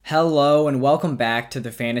Hello and welcome back to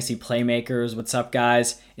the Fantasy Playmakers. What's up,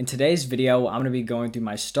 guys? In today's video, I'm going to be going through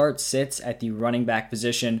my start sits at the running back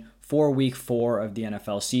position for week 4 of the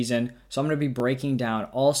NFL season. So I'm going to be breaking down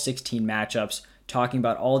all 16 matchups, talking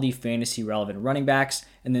about all the fantasy relevant running backs,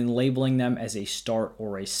 and then labeling them as a start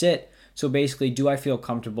or a sit. So basically, do I feel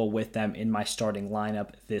comfortable with them in my starting lineup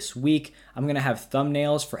this week? I'm going to have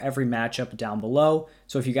thumbnails for every matchup down below.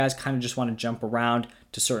 So if you guys kind of just want to jump around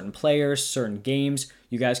to certain players, certain games,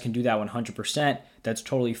 you guys can do that 100%. That's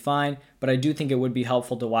totally fine. But I do think it would be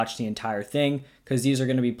helpful to watch the entire thing because these are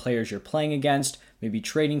going to be players you're playing against, maybe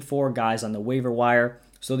trading for, guys on the waiver wire.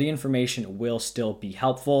 So the information will still be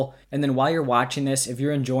helpful. And then while you're watching this, if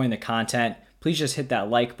you're enjoying the content, please just hit that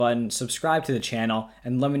like button, subscribe to the channel,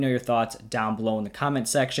 and let me know your thoughts down below in the comment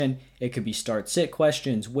section. It could be start sit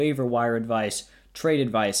questions, waiver wire advice, trade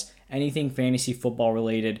advice, anything fantasy football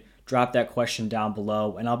related. Drop that question down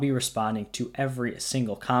below, and I'll be responding to every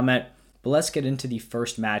single comment. But let's get into the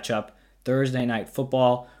first matchup, Thursday Night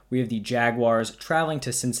Football. We have the Jaguars traveling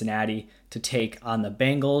to Cincinnati to take on the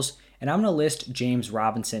Bengals, and I'm going to list James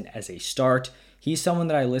Robinson as a start. He's someone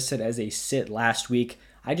that I listed as a sit last week.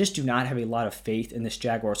 I just do not have a lot of faith in this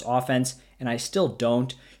Jaguars offense, and I still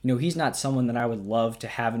don't. He's not someone that I would love to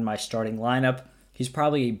have in my starting lineup. He's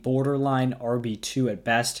probably a borderline RB2 at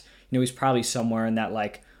best. He's probably somewhere in that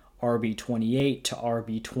RB28 to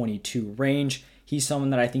RB22 range. He's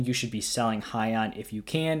someone that I think you should be selling high on if you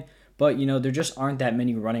can, but there just aren't that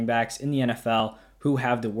many running backs in the NFL who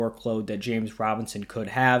have the workload that James Robinson could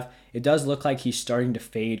have. It does look like he's starting to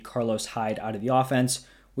fade Carlos Hyde out of the offense,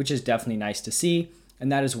 which is definitely nice to see.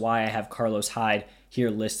 And that is why I have Carlos Hyde here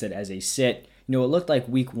listed as a sit. It looked like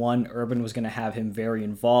week 1, Urban was going to have him very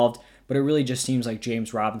involved, but it really just seems like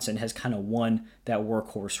James Robinson has kind of won that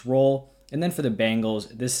workhorse role. And then for the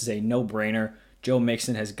Bengals, this is a no-brainer. Joe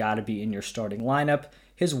Mixon has got to be in your starting lineup.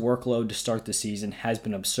 His workload to start the season has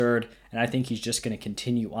been absurd, and I think he's just going to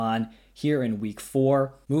continue on here in week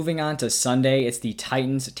 4. Moving on to Sunday, it's the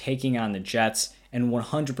Titans taking on the Jets, and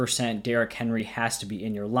 100% Derrick Henry has to be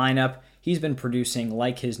in your lineup. He's been producing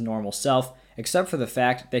like his normal self, except for the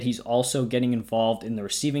fact that he's also getting involved in the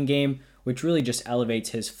receiving game, which really just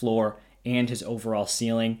elevates his floor and his overall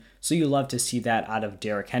ceiling. So you love to see that out of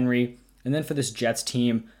Derrick Henry. And then for this Jets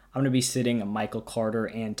team, I'm going to be sitting Michael Carter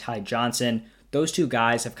and Ty Johnson. Those two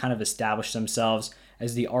guys have kind of established themselves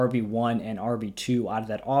as the RB1 and RB2 out of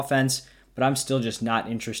that offense, but I'm still just not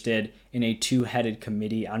interested in a two-headed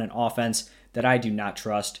committee on an offense that I do not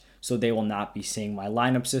trust, so they will not be seeing my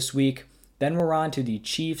lineups this week. Then we're on to the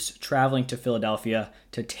Chiefs traveling to Philadelphia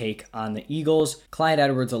to take on the Eagles. Clyde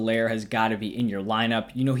Edwards-Helaire has got to be in your lineup.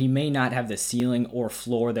 He may not have the ceiling or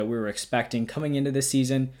floor that we were expecting coming into this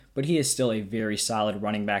season, but he is still a very solid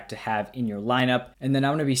running back to have in your lineup. And then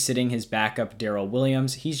I'm going to be sitting his backup, Darrell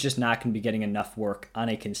Williams. He's just not going to be getting enough work on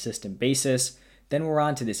a consistent basis. Then we're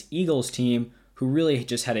on to this Eagles team who really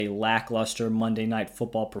just had a lackluster Monday Night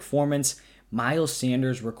Football performance. Miles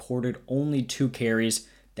Sanders recorded only 2 carries.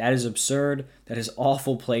 That is absurd. That is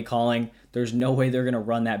awful play calling. There's no way they're going to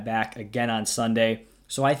run that back again on Sunday.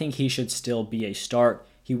 So I think he should still be a start.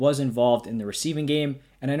 He was involved in the receiving game,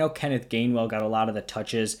 and I know Kenneth Gainwell got a lot of the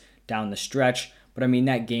touches down the stretch, but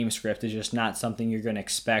that game script is just not something you're going to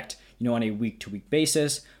expect, on a week-to-week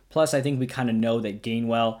basis. Plus, I think we kind of know that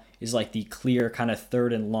Gainwell is like the clear kind of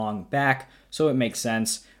third and long back, so it makes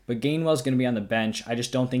sense. But Gainwell's going to be on the bench. I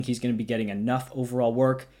just don't think he's going to be getting enough overall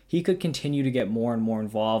work. He could continue to get more and more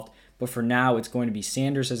involved, but for now, it's going to be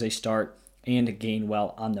Sanders as a start and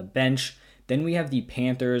Gainwell on the bench. Then we have the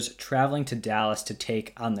Panthers traveling to Dallas to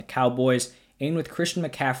take on the Cowboys. And with Christian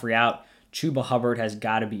McCaffrey out, Chuba Hubbard has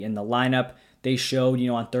got to be in the lineup. They showed,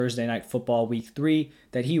 on Thursday Night Football Week 3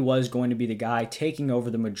 that he was going to be the guy taking over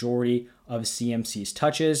the majority of CMC's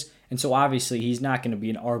touches. And so obviously he's not going to be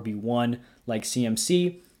an RB1 like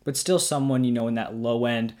CMC, but still someone, in that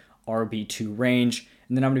low-end RB2 range.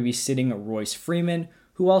 And then I'm going to be sitting Royce Freeman,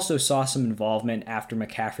 who also saw some involvement after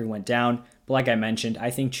McCaffrey went down. But like I mentioned, I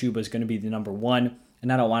think Chuba is going to be the number 1,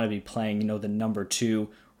 and I don't want to be playing, the number 2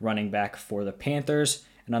 running back for the Panthers.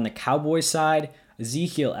 And on the Cowboys side,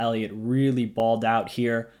 Ezekiel Elliott really balled out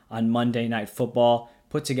here on Monday Night Football,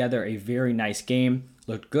 put together a very nice game,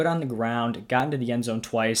 looked good on the ground, got into the end zone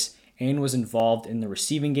twice, and was involved in the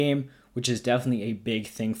receiving game, which is definitely a big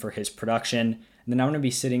thing for his production. And then I'm going to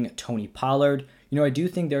be sitting Tony Pollard. I do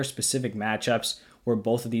think there are specific matchups where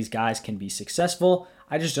both of these guys can be successful.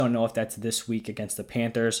 I just don't know if that's this week against the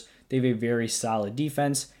Panthers. They have a very solid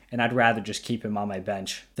defense, and I'd rather just keep him on my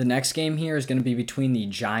bench. The next game here is going to be between the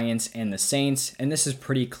Giants and the Saints, and this is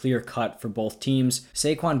pretty clear cut for both teams.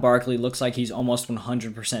 Saquon Barkley looks like he's almost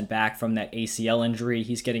 100% back from that ACL injury.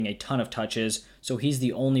 He's getting a ton of touches, so he's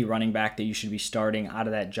the only running back that you should be starting out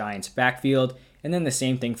of that Giants backfield. And then the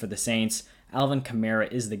same thing for the Saints. Alvin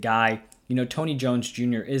Kamara is the guy. Tony Jones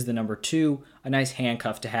Jr. is the number 2, a nice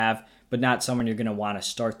handcuff to have, but not someone you're going to want to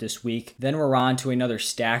start this week. Then we're on to another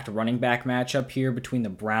stacked running back matchup here between the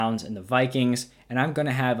Browns and the Vikings, and I'm going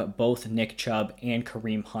to have both Nick Chubb and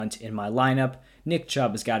Kareem Hunt in my lineup. Nick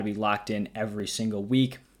Chubb has got to be locked in every single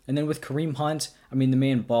week. And then with Kareem Hunt, the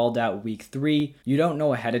man balled out week 3. You don't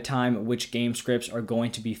know ahead of time which game scripts are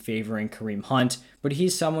going to be favoring Kareem Hunt, but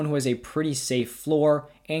he's someone who has a pretty safe floor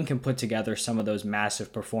and can put together some of those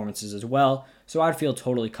massive performances as well. So I'd feel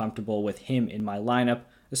totally comfortable with him in my lineup,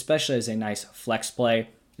 especially as a nice flex play.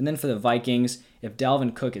 And then for the Vikings, if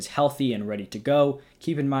Dalvin Cook is healthy and ready to go,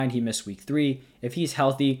 keep in mind he missed week 3. If he's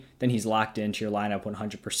healthy, then he's locked into your lineup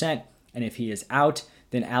 100%. And if he is out,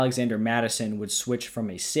 then Alexander Mattison would switch from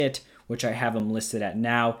a sit, which I have him listed at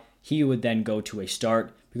now. He would then go to a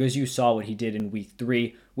start because you saw what he did in week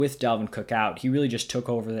 3 with Dalvin Cook out. He really just took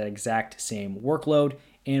over that exact same workload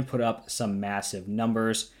and put up some massive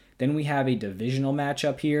numbers. Then we have a divisional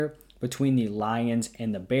matchup here between the Lions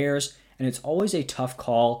and the Bears, and it's always a tough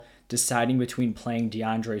call deciding between playing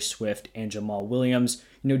DeAndre Swift and Jamal Williams.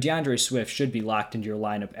 DeAndre Swift should be locked into your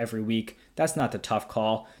lineup every week. That's not the tough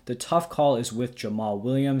call. The tough call is with Jamal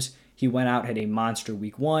Williams. He went out, had a monster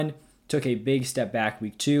week 1, took a big step back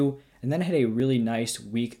week 2, and then had a really nice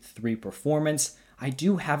week 3 performance. I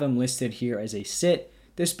do have him listed here as a sit.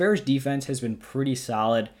 This Bears defense has been pretty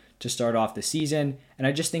solid to start off the season, and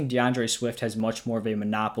I just think DeAndre Swift has much more of a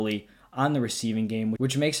monopoly on the receiving game,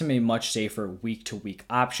 which makes him a much safer week-to-week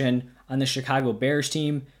option. On the Chicago Bears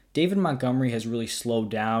team, David Montgomery has really slowed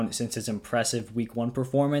down since his impressive week 1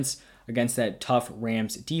 performance against that tough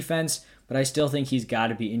Rams defense, but I still think he's got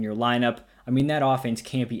to be in your lineup. That offense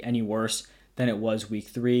can't be any worse than it was week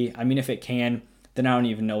 3. If it can, then I don't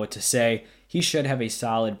even know what to say. He should have a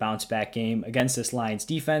solid bounce-back game against this Lions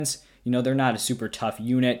defense. They're not a super tough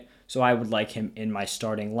unit, so I would like him in my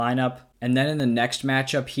starting lineup. And then in the next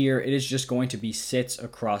matchup here, it is just going to be sits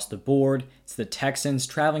across the board. It's the Texans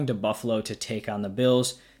traveling to Buffalo to take on the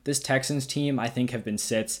Bills. This Texans team, I think, have been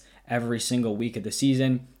sits every single week of the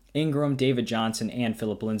season. Ingram, David Johnson, and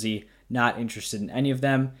Phillip Lindsay, not interested in any of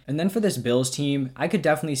them. And then for this Bills team, I could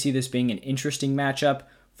definitely see this being an interesting matchup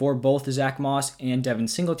for both Zach Moss and Devin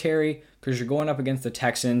Singletary, because you're going up against the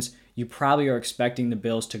Texans. You probably are expecting the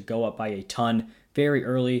Bills to go up by a ton very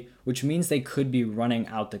early, which means they could be running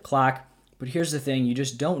out the clock. But here's the thing, you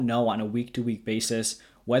just don't know on a week-to-week basis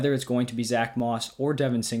whether it's going to be Zach Moss or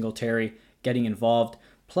Devin Singletary getting involved.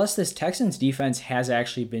 Plus, this Texans defense has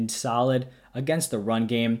actually been solid against the run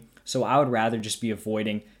game, so I would rather just be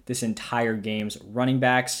avoiding this entire game's running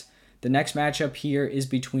backs. The next matchup here is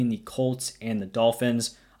between the Colts and the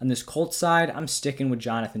Dolphins. On this Colts side, I'm sticking with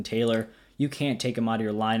Jonathan Taylor. You can't take him out of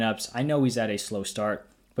your lineups. I know he's at a slow start,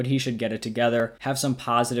 but he should get it together, have some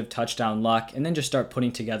positive touchdown luck, and then just start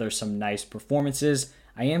putting together some nice performances.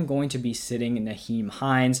 I am going to be sitting Nyheim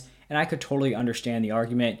Hines, and I could totally understand the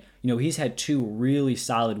argument. He's had 2 really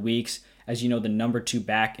solid weeks as, the number 2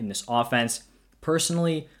 back in this offense.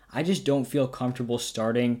 Personally, I just don't feel comfortable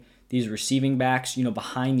starting these receiving backs,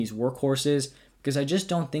 behind these workhorses, because I just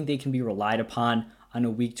don't think they can be relied upon on a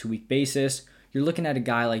week-to-week basis. You're looking at a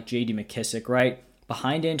guy like J.D. McKissic, right?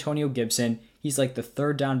 Behind Antonio Gibson, he's like the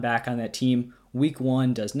 3rd down back on that team. Week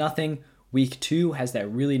 1 does nothing. Week 2 has that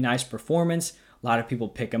really nice performance. A lot of people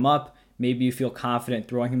pick him up. Maybe you feel confident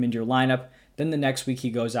throwing him into your lineup. Then the next week he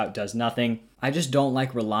goes out, does nothing. I just don't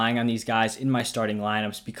like relying on these guys in my starting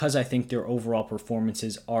lineups because I think their overall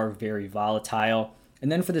performances are very volatile.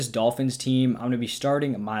 And then for this Dolphins team, I'm going to be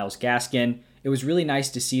starting Myles Gaskin. It was really nice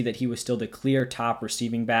to see that he was still the clear top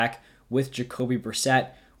receiving back with Jacoby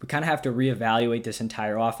Brissett. We kind of have to reevaluate this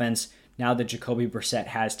entire offense now that Jacoby Brissett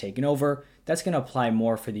has taken over. That's going to apply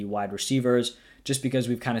more for the wide receivers just because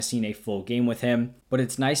we've kind of seen a full game with him. But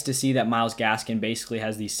it's nice to see that Myles Gaskin basically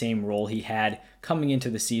has the same role he had coming into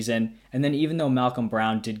the season. And then even though Malcolm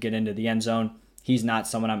Brown did get into the end zone, he's not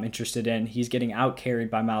someone I'm interested in. He's getting out-carried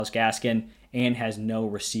by Myles Gaskin and has no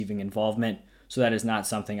receiving involvement. So that is not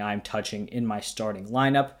something I'm touching in my starting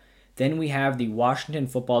lineup. Then we have the Washington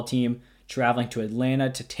football team traveling to Atlanta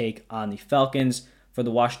to take on the Falcons. For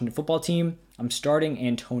the Washington football team, I'm starting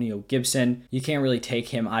Antonio Gibson. You can't really take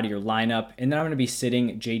him out of your lineup. And then I'm going to be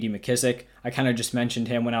sitting J.D. McKissic. I kind of just mentioned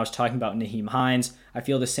him when I was talking about Nyheim Hines. I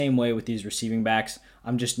feel the same way with these receiving backs.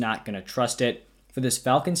 I'm just not going to trust it. For this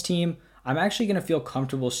Falcons team, I'm actually going to feel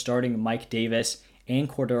comfortable starting Mike Davis and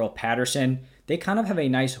Cordero Patterson. They kind of have a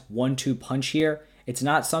nice 1-2 punch here. It's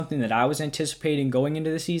not something that I was anticipating going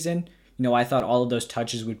into the season. I thought all of those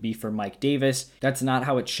touches would be for Mike Davis. That's not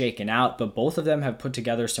how it's shaken out, but both of them have put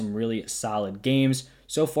together some really solid games.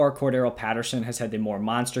 So far, Cordero Patterson has had the more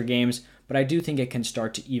monster games, but I do think it can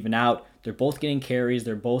start to even out. They're both getting carries.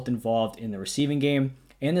 They're both involved in the receiving game.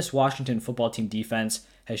 And this Washington football team defense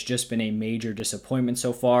has just been a major disappointment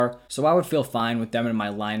so far. So I would feel fine with them in my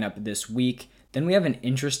lineup this week. Then we have an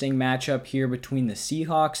interesting matchup here between the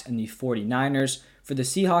Seahawks and the 49ers. For the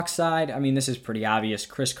Seahawks side, this is pretty obvious.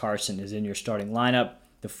 Chris Carson is in your starting lineup.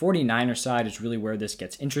 The 49ers side is really where this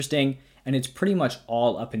gets interesting, and it's pretty much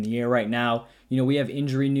all up in the air right now. We have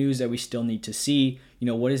injury news that we still need to see.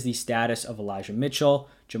 What is the status of Elijah Mitchell,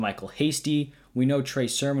 JaMycal Hasty? We know Trey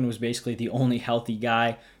Sermon was basically the only healthy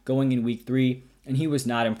guy going in week 3, and he was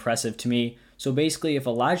not impressive to me. So basically, if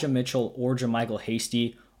Elijah Mitchell or JaMycal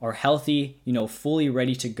Hasty are healthy, fully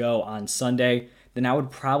ready to go on Sunday, then I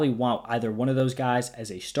would probably want either one of those guys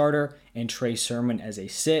as a starter and Trey Sermon as a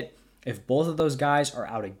sit. If both of those guys are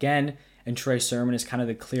out again and Trey Sermon is kind of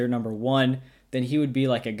the clear number one, then he would be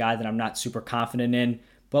like a guy that I'm not super confident in,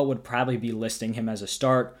 but would probably be listing him as a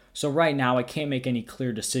start. So right now I can't make any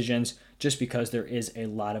clear decisions just because there is a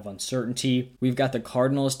lot of uncertainty. We've got the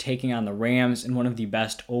Cardinals taking on the Rams in one of the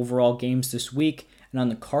best overall games this week. And on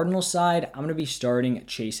the Cardinals side, I'm going to be starting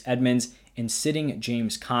Chase Edmonds and sitting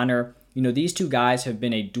James Conner. These two guys have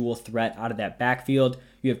been a dual threat out of that backfield.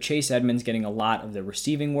 You have Chase Edmonds getting a lot of the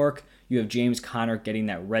receiving work. You have James Conner getting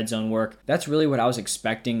that red zone work. That's really what I was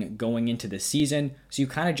expecting going into the season. So you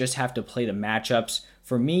kind of just have to play the matchups.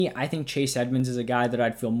 For me, I think Chase Edmonds is a guy that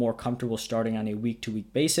I'd feel more comfortable starting on a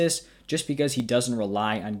week-to-week basis just because he doesn't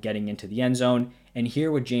rely on getting into the end zone. And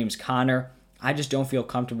here with James Conner, I just don't feel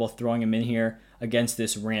comfortable throwing him in here against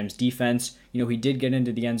this Rams defense. He did get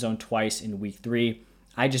into the end zone twice in week 3.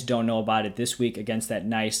 I just don't know about it this week against that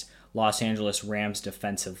nice Los Angeles Rams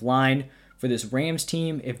defensive line. For this Rams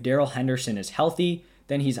team, if Darrell Henderson is healthy,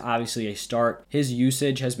 then he's obviously a start. His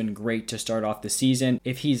usage has been great to start off the season.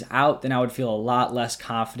 If he's out, then I would feel a lot less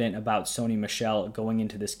confident about Sony Michel going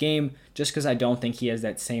into this game, just because I don't think he has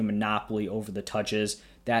that same monopoly over the touches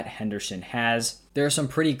that Henderson has. There are some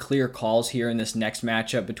pretty clear calls here in this next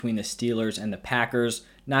matchup between the Steelers and the Packers.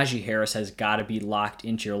 Najee Harris has got to be locked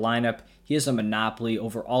into your lineup. He has a monopoly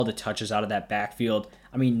over all the touches out of that backfield.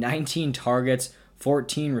 19 targets,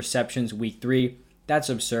 14 receptions week 3. That's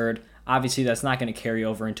absurd. Obviously, that's not going to carry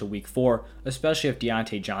over into week 4, especially if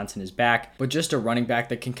Deontay Johnson is back. But just a running back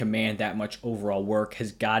that can command that much overall work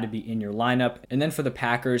has got to be in your lineup. And then for the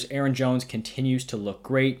Packers, Aaron Jones continues to look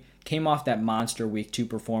great. Came off that monster week 2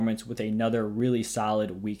 performance with another really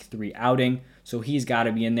solid week 3 outing. So he's got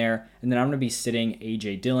to be in there. And then I'm going to be sitting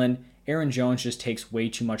A.J. Dillon. Aaron Jones just takes way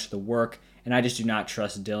too much of the work, and I just do not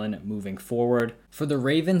trust Dillon moving forward. For the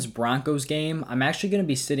Ravens-Broncos game, I'm actually going to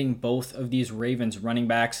be sitting both of these Ravens running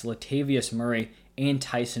backs, Latavius Murray and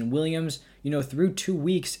Tyson Williams. Through 2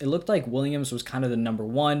 weeks, it looked like Williams was kind of the number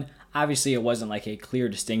one. Obviously, it wasn't like a clear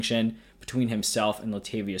distinction between himself and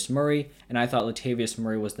Latavius Murray, and I thought Latavius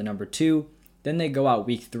Murray was the number 2. Then they go out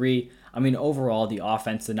week 3. Overall, the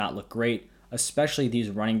offense did not look great, especially these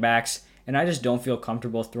running backs, and I just don't feel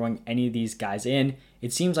comfortable throwing any of these guys in.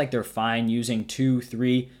 It seems like they're fine using 2,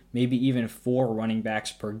 3, maybe even 4 running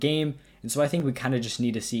backs per game, and so I think we kind of just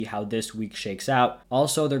need to see how this week shakes out.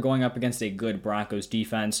 Also, they're going up against a good Broncos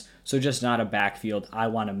defense, so just not a backfield I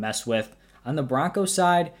want to mess with. On the Broncos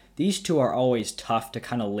side, these two are always tough to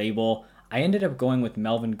kind of label. I ended up going with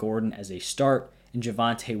Melvin Gordon as a start and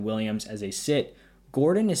Javonte Williams as a sit.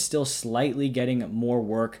 Gordon is still slightly getting more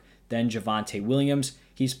work than Javonte Williams.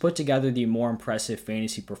 He's put together the more impressive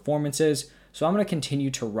fantasy performances, so I'm going to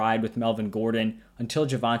continue to ride with Melvin Gordon until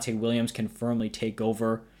Javonte Williams can firmly take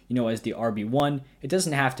over, as the RB1. It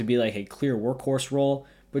doesn't have to be like a clear workhorse role,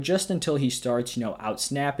 but just until he starts,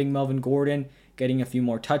 out-snapping Melvin Gordon, getting a few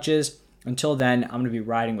more touches. Until then, I'm going to be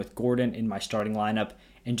riding with Gordon in my starting lineup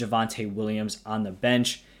and Javonte Williams on the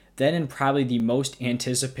bench. Then in probably the most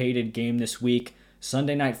anticipated game this week,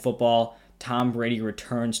 Sunday Night Football, Tom Brady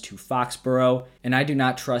returns to Foxborough, and I do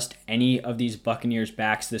not trust any of these Buccaneers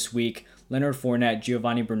backs this week. Leonard Fournette,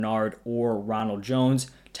 Giovanni Bernard, or Ronald Jones.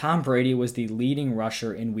 Tom Brady was the leading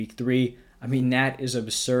rusher in week 3. That is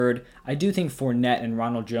absurd. I do think Fournette and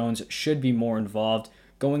Ronald Jones should be more involved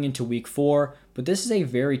going into week 4, but this is a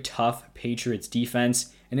very tough Patriots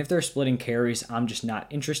defense, and if they're splitting carries, I'm just not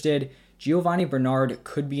interested. Giovanni Bernard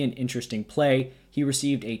could be an interesting play. He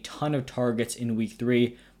received a ton of targets in week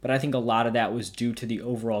 3, but I think a lot of that was due to the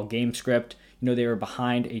overall game script. They were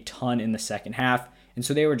behind a ton in the second half, And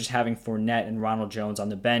so they were just having Fournette and Ronald Jones on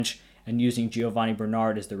the bench and using Giovanni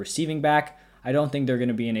Bernard as the receiving back. I don't think they're going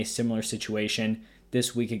to be in a similar situation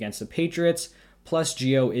this week against the Patriots. Plus,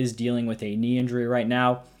 Gio is dealing with a knee injury right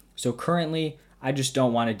now. So currently, I just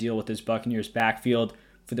don't want to deal with this Buccaneers backfield.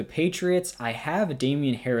 For the Patriots, I have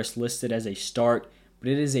Damien Harris listed as a start, but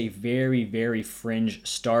it is a very, very fringe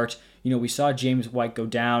start. We saw James White go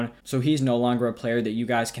down, so he's no longer a player that you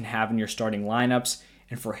guys can have in your starting lineups.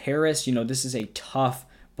 And for Harris, this is a tough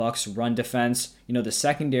Bucks run defense. The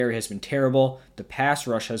secondary has been terrible. The pass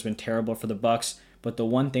rush has been terrible for the Bucks, but the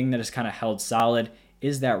one thing that has kind of held solid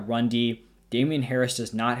is that run D. Damien Harris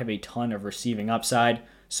does not have a ton of receiving upside,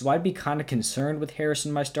 so I'd be kind of concerned with Harris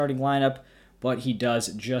in my starting lineup, but he does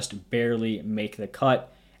just barely make the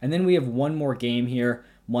cut. And then we have one more game here,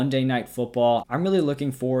 Monday Night Football. I'm really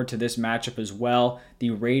looking forward to this matchup as well. The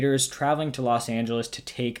Raiders traveling to Los Angeles to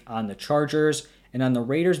take on the Chargers. And on the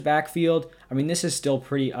Raiders backfield, this is still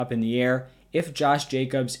pretty up in the air. If Josh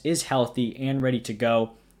Jacobs is healthy and ready to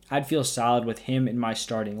go, I'd feel solid with him in my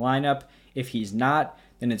starting lineup. If he's not,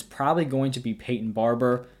 then it's probably going to be Peyton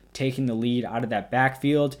Barber taking the lead out of that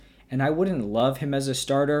backfield. And I wouldn't love him as a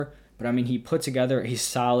starter, but he put together a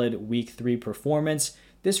solid Week 3 performance.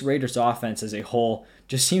 This Raiders offense as a whole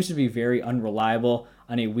just seems to be very unreliable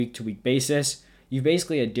on a week-to-week basis. You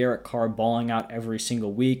basically had Derek Carr balling out every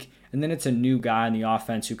single week, and then it's a new guy on the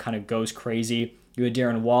offense who kind of goes crazy. You had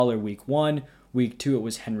Darren Waller Week 1, Week 2 it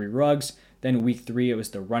was Henry Ruggs, then Week 3 it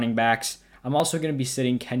was the running backs. I'm also going to be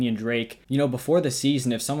sitting Kenyon Drake. Before the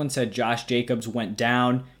season, if someone said Josh Jacobs went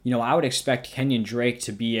down, I would expect Kenyon Drake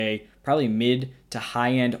to be a probably mid to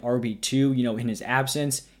high-end RB2, in his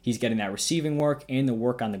absence. He's getting that receiving work and the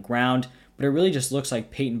work on the ground, but it really just looks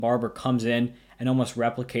like Peyton Barber comes in and almost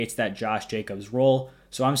replicates that Josh Jacobs role.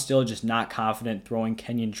 So I'm still just not confident throwing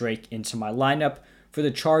Kenyon Drake into my lineup. For the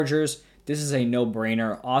Chargers, this is a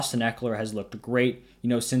no-brainer. Austin Eckler has looked great,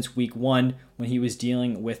 since Week 1 when he was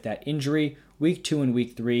dealing with that injury. Week 2 and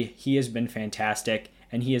Week 3, he has been fantastic,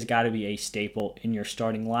 and he has got to be a staple in your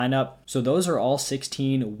starting lineup. So those are all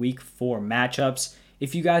 16 Week 4 matchups.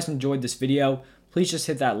 If you guys enjoyed this video, please just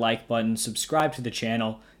hit that like button, subscribe to the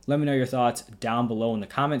channel. Let me know your thoughts down below in the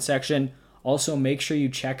comment section. Also, make sure you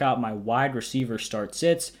check out my wide receiver start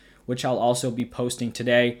sits, which I'll also be posting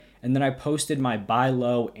today. And then I posted my buy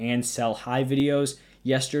low and sell high videos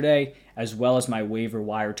yesterday, as well as my waiver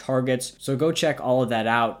wire targets. So go check all of that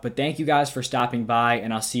out. But thank you guys for stopping by,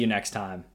 and I'll see you next time.